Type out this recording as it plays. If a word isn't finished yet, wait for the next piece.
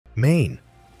Maine,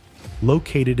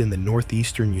 located in the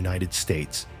northeastern United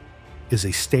States, is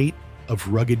a state of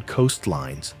rugged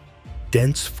coastlines,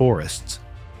 dense forests,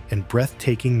 and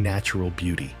breathtaking natural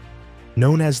beauty.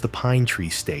 Known as the Pine Tree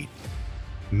State,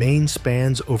 Maine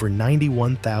spans over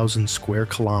 91,000 square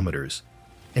kilometers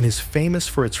and is famous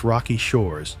for its rocky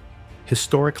shores,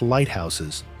 historic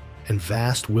lighthouses, and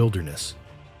vast wilderness.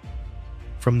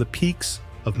 From the peaks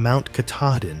of Mount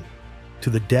Katahdin to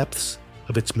the depths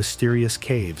of its mysterious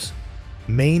caves,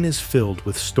 Maine is filled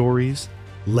with stories,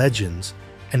 legends,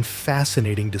 and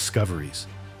fascinating discoveries.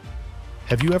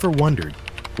 Have you ever wondered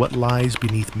what lies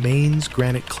beneath Maine's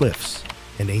granite cliffs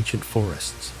and ancient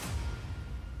forests?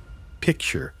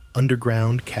 Picture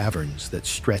underground caverns that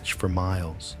stretch for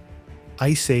miles,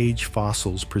 Ice Age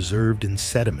fossils preserved in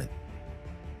sediment,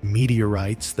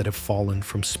 meteorites that have fallen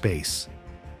from space,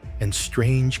 and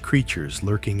strange creatures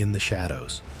lurking in the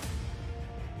shadows.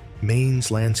 Maine's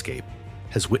landscape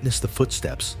has witnessed the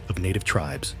footsteps of native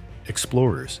tribes,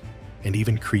 explorers, and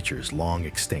even creatures long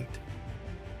extinct.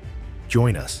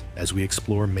 Join us as we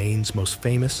explore Maine's most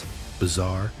famous,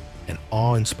 bizarre, and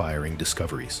awe-inspiring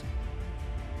discoveries.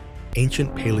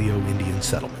 Ancient Paleo-Indian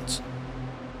settlements.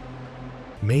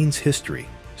 Maine's history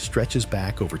stretches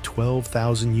back over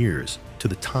 12,000 years to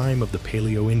the time of the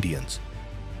Paleo-Indians,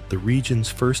 the region's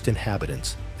first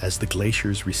inhabitants as the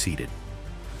glaciers receded.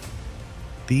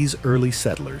 These early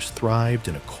settlers thrived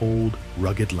in a cold,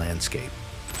 rugged landscape,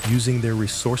 using their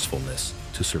resourcefulness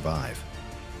to survive.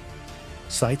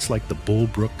 Sites like the Bull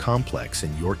Brook Complex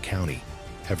in York County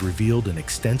have revealed an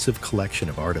extensive collection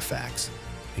of artifacts,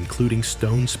 including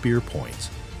stone spear points,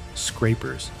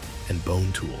 scrapers, and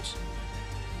bone tools.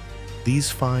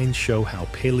 These finds show how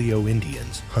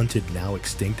Paleo-Indians hunted now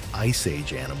extinct Ice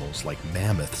Age animals like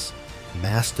mammoths,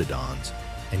 mastodons,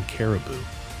 and caribou,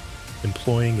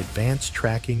 employing advanced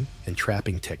tracking and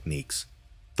trapping techniques.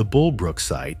 The Bull Brook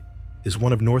site is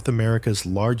one of North America's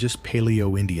largest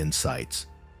Paleo-Indian sites,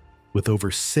 with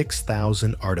over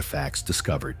 6,000 artifacts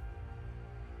discovered.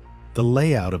 The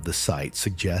layout of the site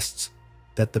suggests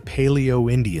that the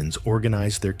Paleo-Indians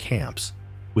organized their camps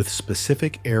with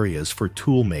specific areas for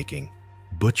tool making,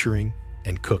 butchering,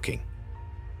 and cooking.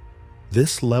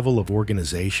 This level of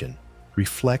organization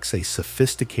reflects a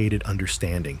sophisticated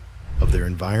understanding of their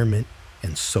environment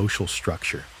and social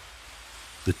structure.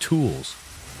 The tools,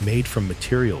 made from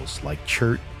materials like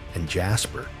chert and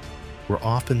jasper, were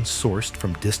often sourced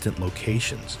from distant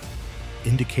locations,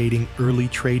 indicating early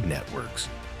trade networks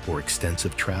or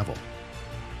extensive travel.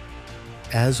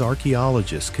 As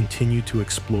archaeologists continue to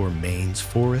explore Maine's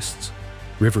forests,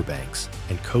 riverbanks,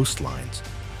 and coastlines,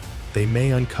 they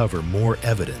may uncover more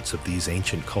evidence of these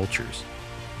ancient cultures.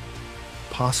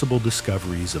 Possible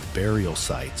discoveries of burial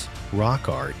sites, rock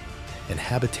art, and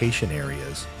habitation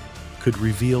areas could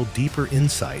reveal deeper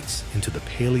insights into the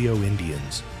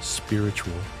Paleo-Indians'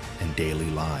 spiritual and daily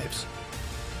lives.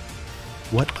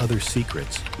 What other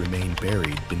secrets remain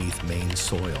buried beneath Maine's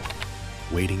soil,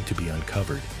 waiting to be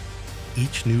uncovered?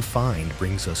 Each new find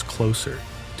brings us closer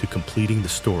to completing the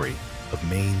story of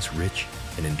Maine's rich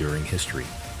and enduring history.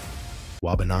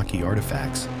 Wabanaki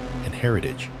artifacts and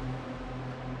heritage.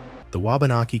 The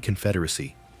Wabanaki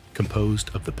Confederacy,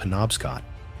 composed of the Penobscot,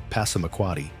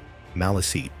 Passamaquoddy,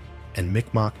 Maliseet, and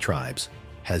Mi'kmaq tribes,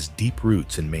 has deep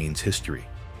roots in Maine's history.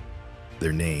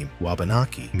 Their name,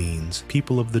 Wabanaki, means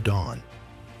people of the dawn,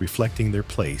 reflecting their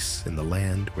place in the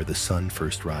land where the sun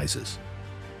first rises.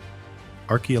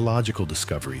 Archaeological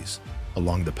discoveries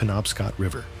along the Penobscot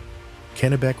River,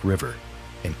 Kennebec River,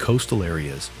 and coastal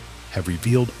areas have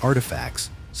revealed artifacts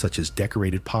such as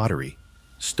decorated pottery,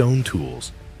 stone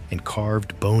tools, and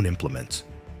carved bone implements,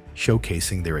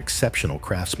 showcasing their exceptional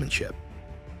craftsmanship.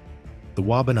 The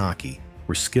Wabanaki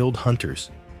were skilled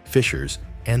hunters, fishers,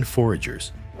 and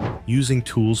foragers, using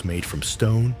tools made from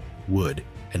stone, wood,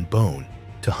 and bone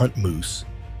to hunt moose,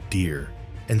 deer,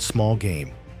 and small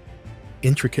game.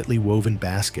 Intricately woven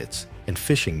baskets and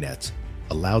fishing nets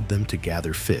allowed them to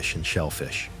gather fish and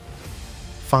shellfish.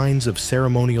 Finds of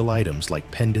ceremonial items like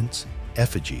pendants,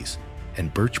 effigies,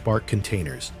 and birch bark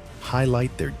containers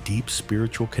highlight their deep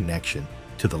spiritual connection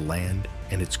to the land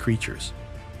and its creatures.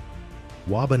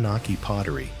 Wabanaki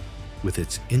pottery, with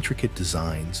its intricate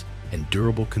designs and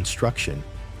durable construction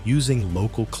using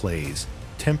local clays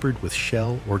tempered with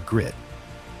shell or grit,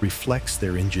 reflects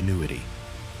their ingenuity.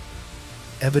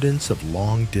 Evidence of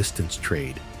long-distance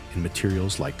trade in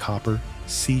materials like copper,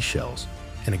 seashells,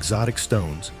 and exotic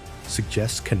stones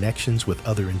suggests connections with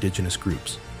other indigenous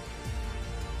groups.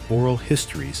 Oral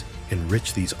histories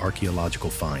enrich these archaeological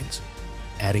finds,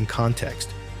 adding context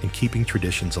and keeping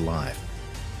traditions alive.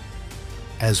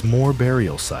 As more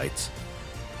burial sites,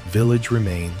 village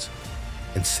remains,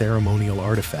 and ceremonial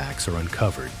artifacts are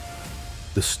uncovered,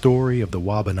 the story of the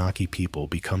Wabanaki people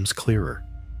becomes clearer.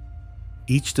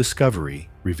 Each discovery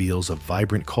reveals a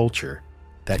vibrant culture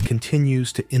that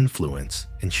continues to influence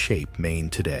and shape Maine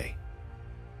today.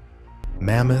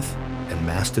 Mammoth and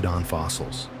Mastodon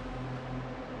fossils.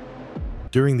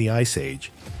 During the Ice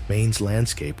Age, Maine's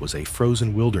landscape was a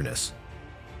frozen wilderness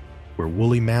where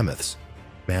woolly mammoths,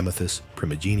 Mammothus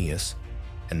primigenius,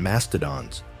 and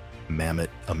mastodons, Mammoth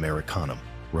americanum,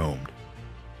 roamed.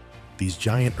 These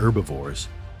giant herbivores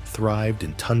thrived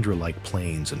in tundra-like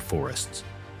plains and forests,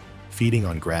 feeding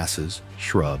on grasses,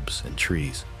 shrubs, and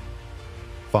trees.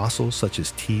 Fossils such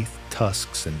as teeth,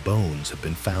 tusks, and bones have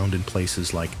been found in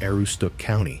places like Aroostook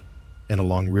County and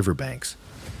along riverbanks,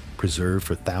 preserved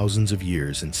for thousands of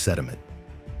years in sediment.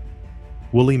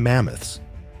 Woolly mammoths,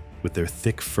 with their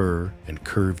thick fur and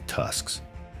curved tusks,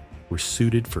 were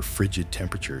suited for frigid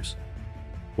temperatures,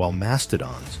 while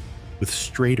mastodons, with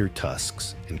straighter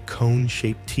tusks and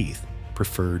cone-shaped teeth,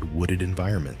 preferred wooded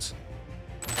environments.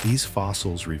 These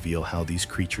fossils reveal how these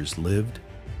creatures lived,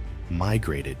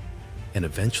 migrated, and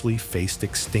eventually faced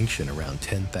extinction around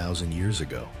 10,000 years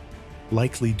ago,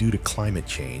 likely due to climate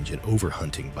change and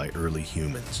overhunting by early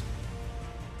humans.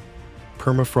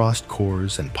 Permafrost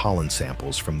cores and pollen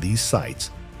samples from these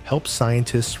sites help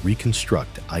scientists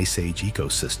reconstruct Ice Age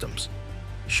ecosystems,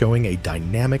 showing a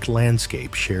dynamic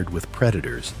landscape shared with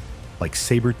predators like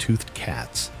saber-toothed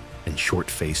cats and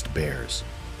short-faced bears.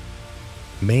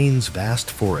 Maine's vast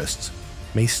forests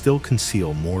may still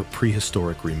conceal more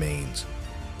prehistoric remains.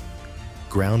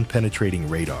 Ground-penetrating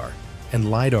radar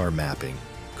and LiDAR mapping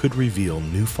could reveal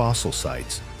new fossil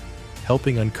sites,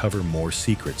 helping uncover more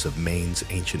secrets of Maine's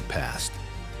ancient past.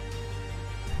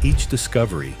 Each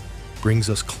discovery brings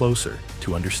us closer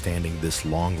to understanding this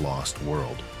long-lost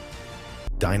world.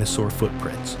 Dinosaur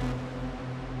footprints.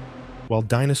 While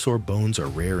dinosaur bones are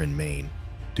rare in Maine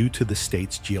due to the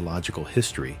state's geological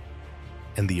history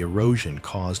and the erosion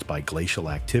caused by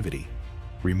glacial activity,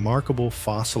 remarkable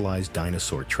fossilized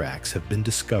dinosaur tracks have been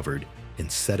discovered in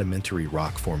sedimentary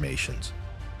rock formations.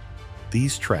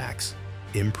 These tracks,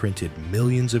 imprinted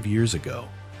millions of years ago,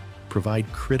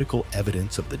 provide critical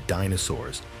evidence of the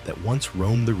dinosaurs that once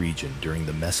roamed the region during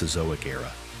the Mesozoic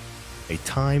era, a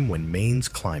time when Maine's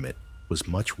climate was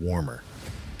much warmer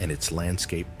and its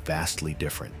landscape vastly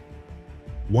different.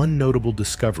 One notable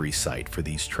discovery site for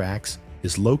these tracks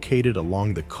is located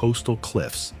along the coastal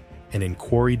cliffs and in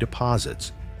quarry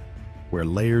deposits, where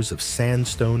layers of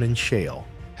sandstone and shale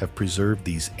have preserved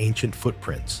these ancient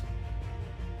footprints.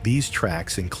 These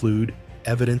tracks include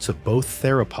evidence of both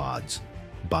theropods,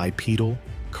 bipedal,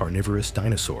 carnivorous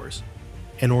dinosaurs,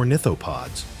 and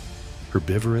ornithopods,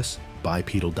 herbivorous,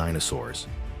 bipedal dinosaurs.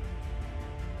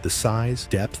 The size,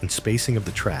 depth, and spacing of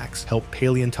the tracks help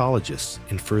paleontologists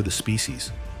infer the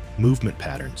species, movement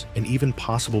patterns, and even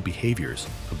possible behaviors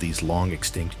of these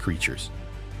long-extinct creatures.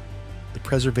 The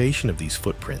preservation of these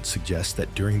footprints suggests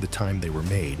that during the time they were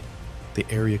made, the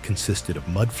area consisted of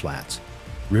mudflats,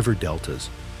 river deltas,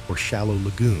 or shallow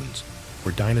lagoons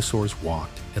where dinosaurs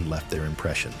walked and left their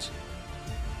impressions.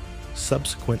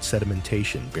 Subsequent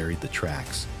sedimentation buried the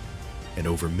tracks, and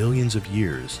over millions of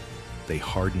years, they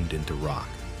hardened into rock.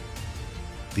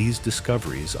 These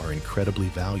discoveries are incredibly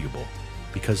valuable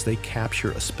because they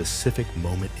capture a specific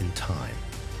moment in time,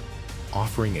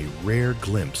 offering a rare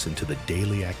glimpse into the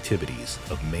daily activities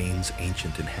of Maine's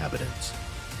ancient inhabitants.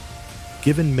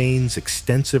 Given Maine's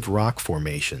extensive rock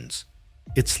formations,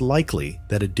 it's likely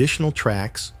that additional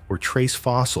tracks or trace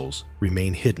fossils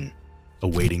remain hidden,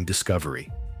 awaiting discovery.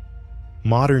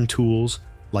 Modern tools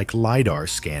like LiDAR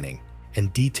scanning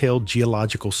and detailed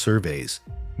geological surveys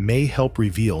may help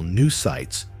reveal new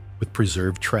sites with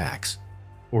preserved tracks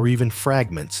or even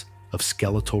fragments of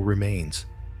skeletal remains.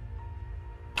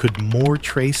 Could more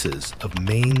traces of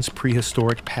Maine's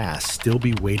prehistoric past still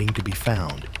be waiting to be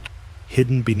found,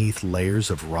 hidden beneath layers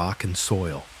of rock and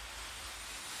soil?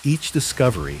 Each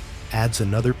discovery adds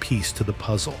another piece to the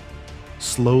puzzle,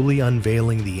 slowly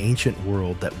unveiling the ancient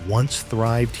world that once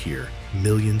thrived here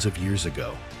millions of years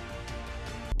ago.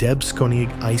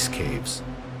 Debsconeag Ice Caves.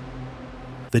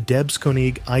 The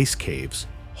Debsconeag Ice Caves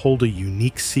hold a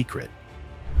unique secret: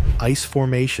 ice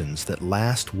formations that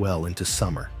last well into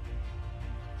summer.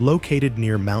 Located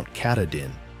near Mount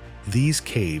Katahdin, these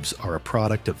caves are a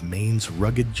product of Maine's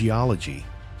rugged geology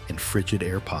and frigid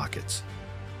air pockets.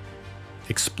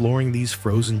 Exploring these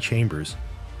frozen chambers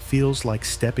feels like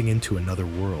stepping into another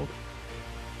world,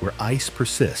 where ice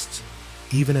persists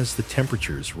even as the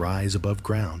temperatures rise above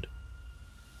ground.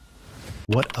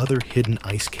 What other hidden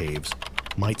ice caves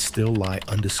might still lie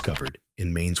undiscovered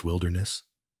in Maine's wilderness?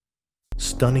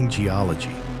 Stunning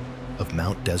geology of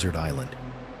Mount Desert Island.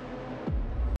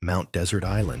 Mount Desert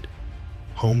Island,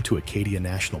 home to Acadia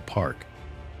National Park,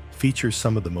 features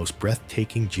some of the most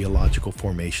breathtaking geological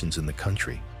formations in the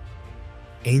country.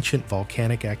 Ancient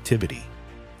volcanic activity,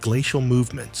 glacial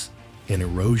movements, and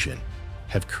erosion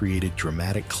have created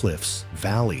dramatic cliffs,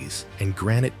 valleys, and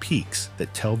granite peaks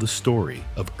that tell the story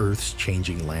of Earth's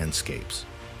changing landscapes.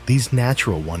 These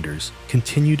natural wonders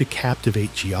continue to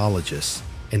captivate geologists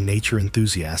and nature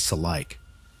enthusiasts alike.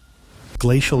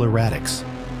 Glacial Erratics.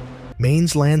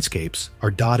 Maine's landscapes are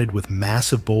dotted with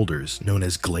massive boulders known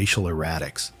as Glacial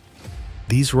Erratics.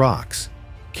 These rocks,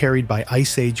 carried by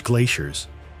Ice Age glaciers,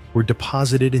 were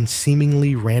deposited in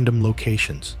seemingly random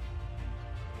locations.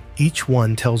 Each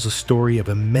one tells a story of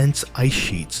immense ice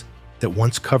sheets that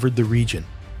once covered the region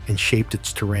and shaped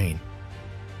its terrain.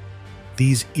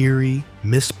 These eerie,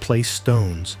 misplaced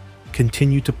stones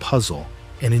continue to puzzle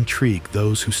and intrigue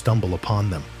those who stumble upon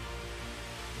them.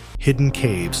 Hidden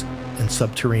caves and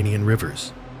subterranean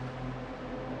rivers.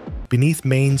 Beneath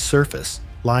Maine's surface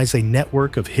lies a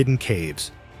network of hidden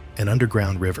caves and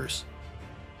underground rivers.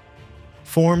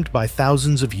 Formed by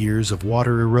thousands of years of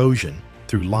water erosion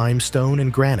through limestone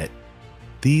and granite,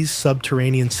 these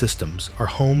subterranean systems are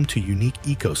home to unique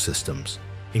ecosystems,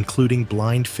 including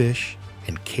blind fish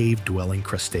and cave-dwelling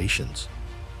crustaceans.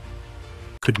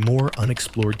 Could more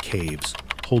unexplored caves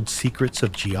hold secrets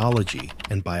of geology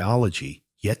and biology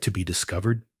yet to be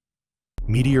discovered?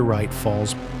 Meteorite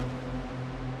Falls,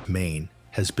 Maine,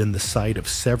 has been the site of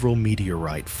several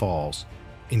meteorite falls,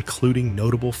 including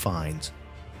notable finds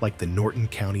like the Norton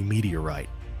County meteorite.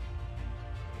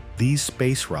 These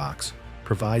space rocks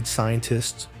provide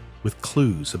scientists with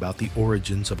clues about the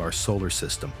origins of our solar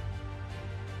system.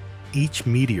 Each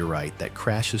meteorite that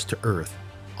crashes to Earth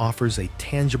offers a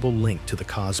tangible link to the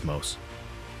cosmos.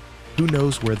 Who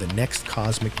knows where the next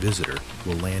cosmic visitor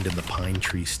will land in the Pine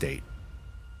Tree State?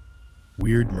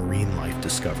 Weird marine life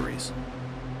discoveries.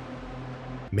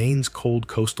 Maine's cold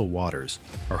coastal waters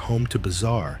are home to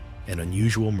bizarre and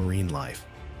unusual marine life.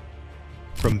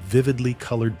 From vividly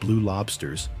colored blue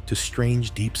lobsters to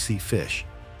strange deep-sea fish,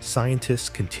 scientists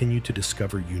continue to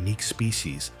discover unique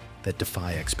species that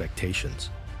defy expectations.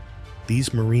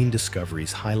 These marine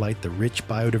discoveries highlight the rich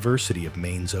biodiversity of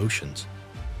Maine's oceans.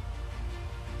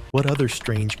 What other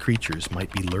strange creatures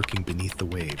might be lurking beneath the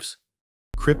waves?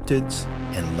 Cryptids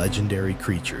and legendary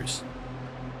creatures.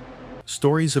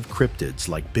 Stories of cryptids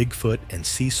like Bigfoot and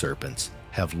sea serpents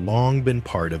have long been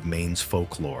part of Maine's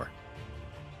folklore.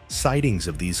 Sightings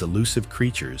of these elusive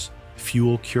creatures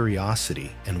fuel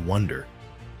curiosity and wonder.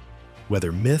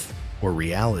 Whether myth or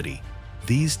reality,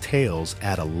 these tales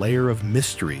add a layer of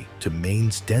mystery to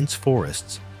Maine's dense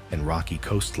forests and rocky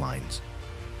coastlines.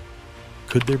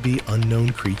 Could there be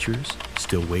unknown creatures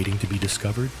still waiting to be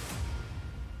discovered?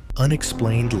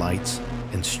 Unexplained lights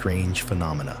and strange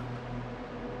phenomena.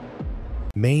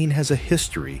 Maine has a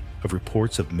history of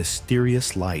reports of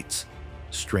mysterious lights,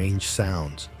 strange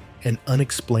sounds, and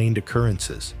unexplained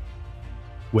occurrences.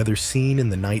 Whether seen in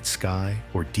the night sky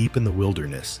or deep in the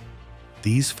wilderness,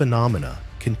 these phenomena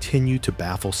continue to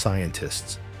baffle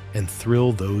scientists and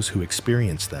thrill those who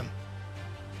experience them.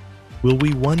 Will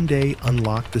we one day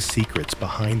unlock the secrets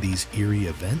behind these eerie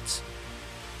events?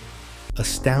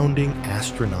 Astounding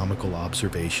astronomical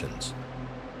observations.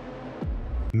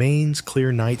 Maine's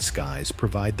clear night skies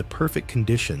provide the perfect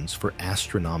conditions for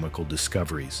astronomical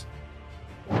discoveries.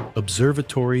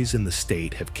 Observatories in the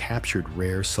state have captured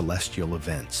rare celestial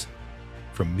events,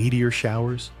 from meteor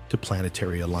showers to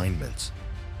planetary alignments.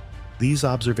 These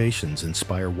observations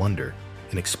inspire wonder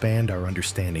and expand our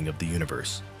understanding of the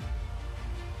universe.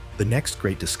 The next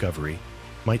great discovery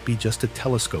might be just a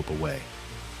telescope away.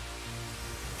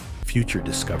 Future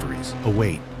discoveries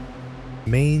await.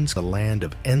 Maine's a land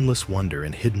of endless wonder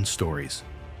and hidden stories.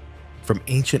 From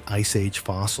ancient Ice Age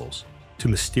fossils to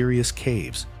mysterious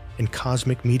caves and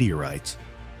cosmic meteorites,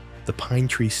 the Pine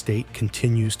Tree State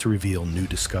continues to reveal new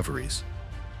discoveries.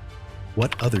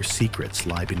 What other secrets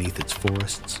lie beneath its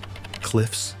forests,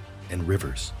 cliffs, and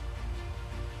rivers?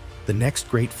 The next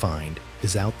great find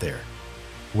is out there,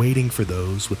 waiting for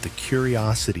those with the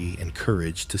curiosity and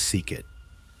courage to seek it.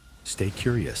 Stay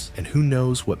curious, and who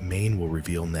knows what Maine will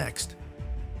reveal next?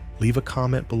 Leave a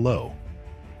comment below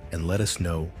and let us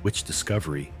know which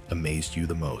discovery amazed you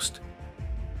the most.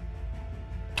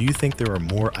 Do you think there are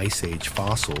more Ice Age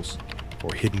fossils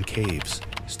or hidden caves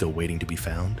still waiting to be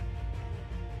found?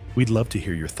 We'd love to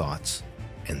hear your thoughts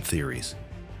and theories.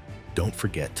 Don't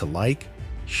forget to like,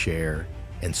 share,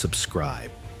 and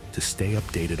subscribe to stay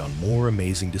updated on more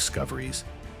amazing discoveries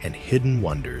and hidden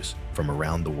wonders from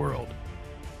around the world.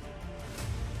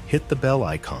 Hit the bell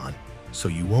icon so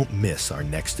you won't miss our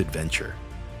next adventure.